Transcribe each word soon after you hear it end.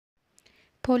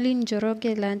Pauline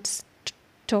NJOROGE lands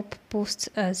top post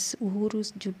as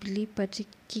UHURU'S Jubilee Party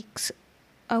kicks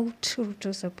out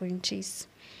RUTO'S appointees.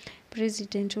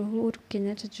 President Uhuru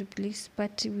Kenyatta Jubilee's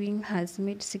party wing has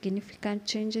made significant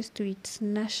changes to its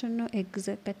National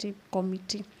Executive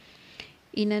Committee.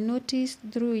 In a notice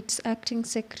through its acting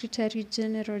Secretary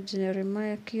General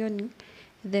Jeremiah Kioni,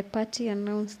 the party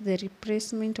announced the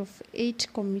replacement of 8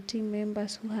 committee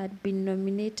members who had been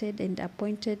nominated and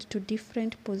appointed to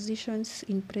different positions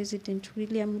in President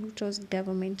William Ruto's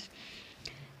government.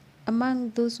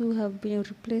 Among those who have been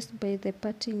replaced by the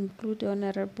party include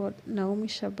Honorable Naomi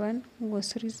Shaban, who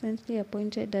was recently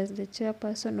appointed as the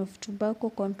chairperson of Tobacco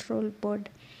Control Board.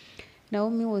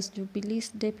 Naomi was Jubilee's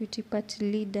deputy party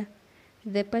leader.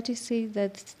 The party said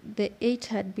that the 8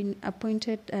 had been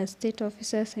appointed as state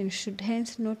officers and should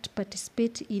hence not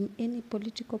participate in any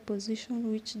political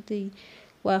position which they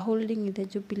were holding in the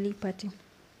Jubilee Party.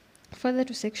 Further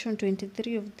to Section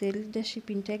 23 of the Leadership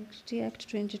Integrity Act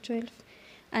 2012,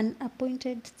 an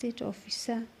appointed state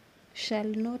officer shall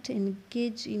not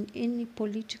engage in any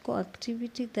political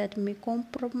activity that may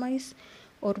compromise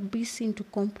or be seen to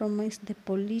compromise the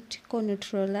political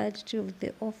neutrality of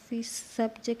the office,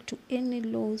 subject to any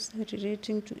laws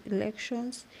relating to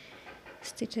elections,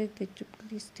 stated the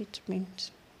Jubilee statement.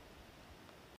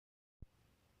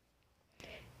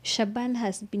 Shaban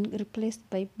has been replaced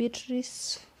by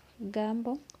Beatrice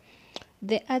Gambo.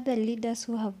 The other leaders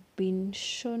who have been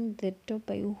shown the door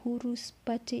by Uhuru's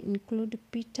party include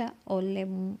Peter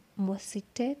Ole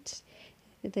Mositet,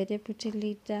 the deputy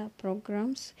leader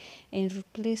programs, and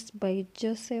replaced by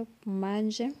Joseph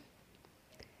Manje.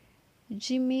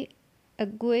 Jimmy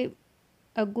Agwebi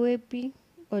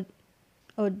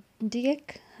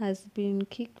Odiek has been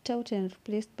kicked out and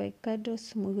replaced by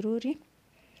Kados Mururi.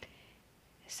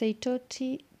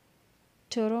 Saitoti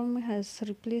Torome has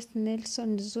replaced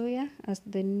Nelson Zoya as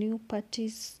the new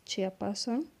party's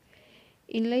chairperson.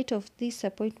 In light of these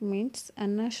appointments, a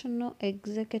National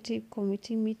Executive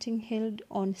Committee meeting held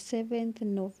on 7th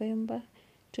November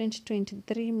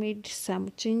 2023 made some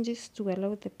changes to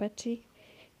allow the party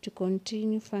to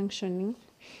continue functioning.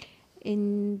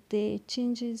 And the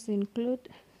changes include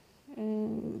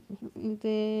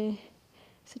the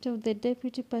set of the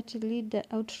deputy party leader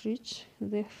outreach.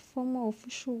 The former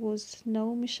official was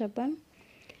Naomi Shaban.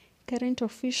 Current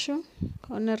official,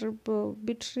 Honorable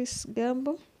Beatrice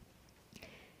Gambo.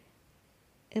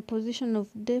 A position of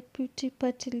deputy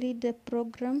party leader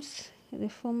programs. The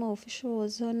former official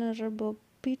was Honorable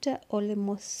Peter Ole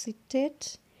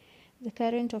Mositet. The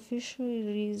current official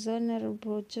is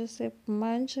Honorable Joseph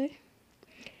Manje.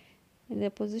 In the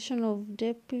position of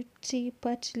deputy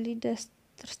party leader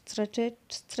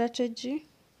strategy,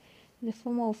 the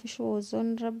former official was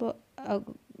Honorable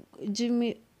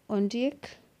Jimmy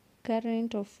Ondiek.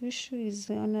 Current official is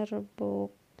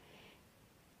Honorable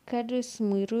Kadris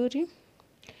Mwiruri.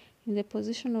 In the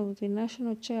position of the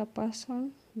national chairperson,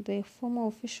 the former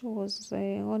official was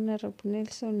Honorable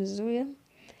Nelson Zoya.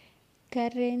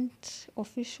 Current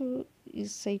official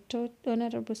is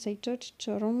Honorable Saitoti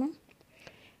Toroma.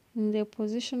 In the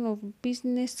position of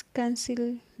Business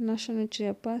Council National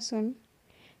Chairperson,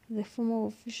 the former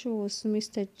official was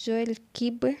Mr. Joel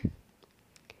Kibe.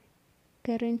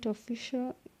 Current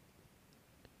official,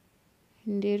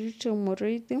 Nderito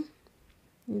Moreidi.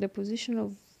 In the position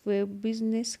of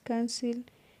Business Council,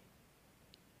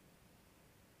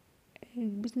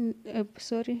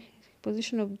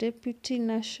 position of Deputy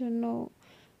National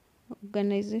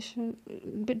Organization,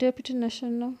 Deputy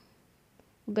National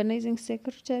Organizing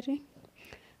Secretary.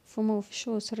 Former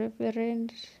official was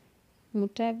Reverend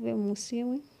Mutave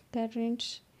Musiwi.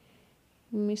 Current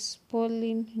Miss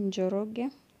Pauline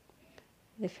NJOROGE,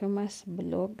 the famous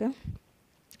blogger.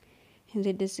 In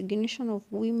the designation of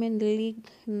Women League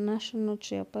National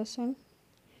Chairperson,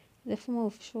 the former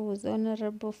official was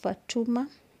Honorable Fatuma.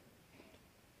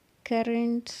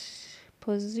 Current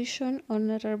position,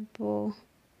 Honorable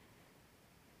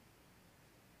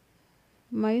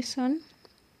Mason.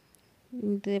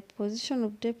 In the position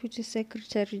of Deputy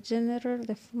Secretary General,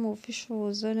 the former official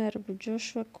was Honorable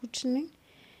Joshua Kutni.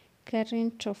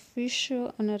 Current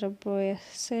official, Honorable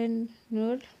Yasen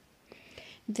Nur.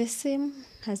 The same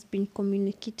has been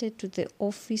communicated to the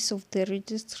Office of the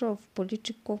Registrar of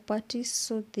Political Parties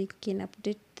so they can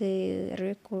update the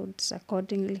records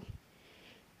accordingly.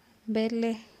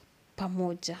 Mbele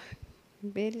pamoja.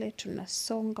 Mbele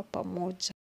tunasonga pamoja.